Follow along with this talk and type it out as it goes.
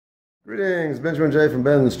Greetings, Benjamin J from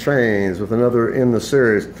BENZTRAINZ with another in the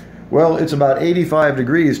series. Well, it's about 85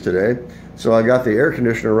 degrees today, so I got the air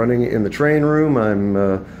conditioner running in the train room.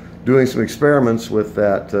 I'm doing some experiments with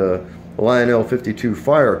that LIONEL 52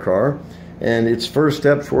 fire car, and its first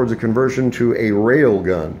step towards a conversion to a rail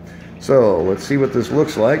gun. So let's see what this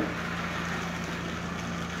looks like.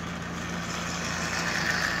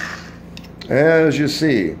 As you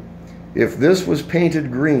see, if this was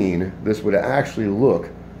painted green, this would actually look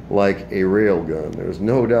like a rail gun. There's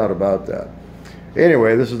no doubt about that.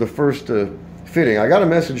 Anyway, this is the first fitting. I got a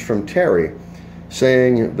message from Terry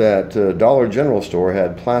saying that Dollar General store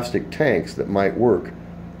had plastic tanks that might work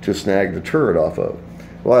to snag the turret off of.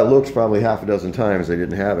 Well, I looked probably half a dozen times, they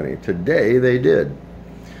didn't have any. Today they did.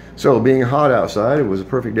 So being hot outside, it was a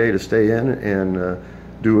perfect day to stay in and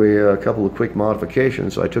do a couple of quick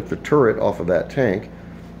modifications. So I took the turret off of that tank,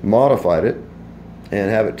 modified it, and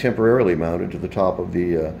have it temporarily mounted to the top of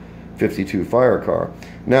the 52 fire car.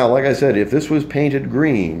 Now, like I said, if this was painted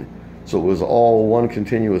green, so it was all one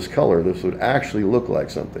continuous color, this would actually look like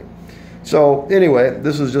something. So anyway,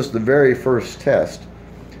 this is just the very first test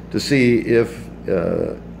to see if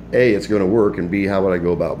A, it's going to work, and B, how would I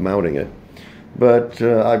go about mounting it. But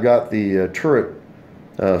I've got the turret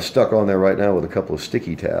stuck on there right now with a couple of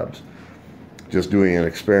sticky tabs, just doing an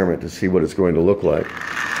experiment to see what it's going to look like.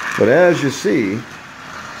 But as you see,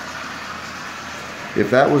 if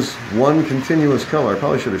that was one continuous color, I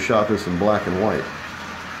probably should have shot this in black and white.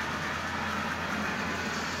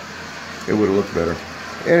 It would have looked better.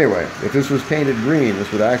 Anyway, if this was painted green, this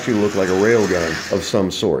would actually look like a railgun of some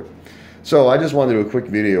sort. So I just wanted to do a quick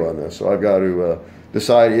video on this. So I've got to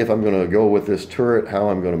decide if I'm going to go with this turret, how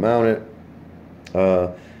I'm going to mount it.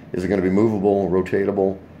 Is it going to be movable,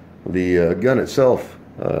 rotatable? The gun itself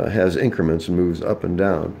has increments and moves up and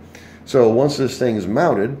down. So once this thing's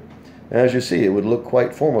mounted, as you see, it would look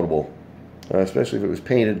quite formidable, especially if it was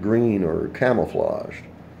painted green or camouflaged.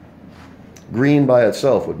 Green by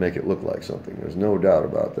itself would make it look like something. There's no doubt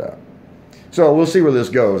about that. So we'll see where this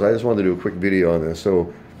goes. I just wanted to do a quick video on this.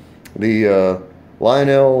 So the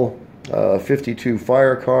LIONEL 52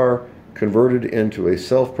 fire car converted into a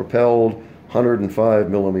self-propelled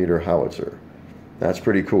 105mm howitzer. That's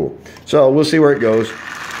pretty cool. So we'll see where it goes.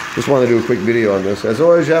 Just wanted to do a quick video on this. As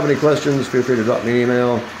always, if you have any questions, feel free to drop me an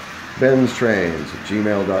email.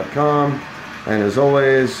 BENZTRAINZ@gmail.com. And as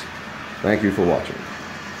always, thank you for watching.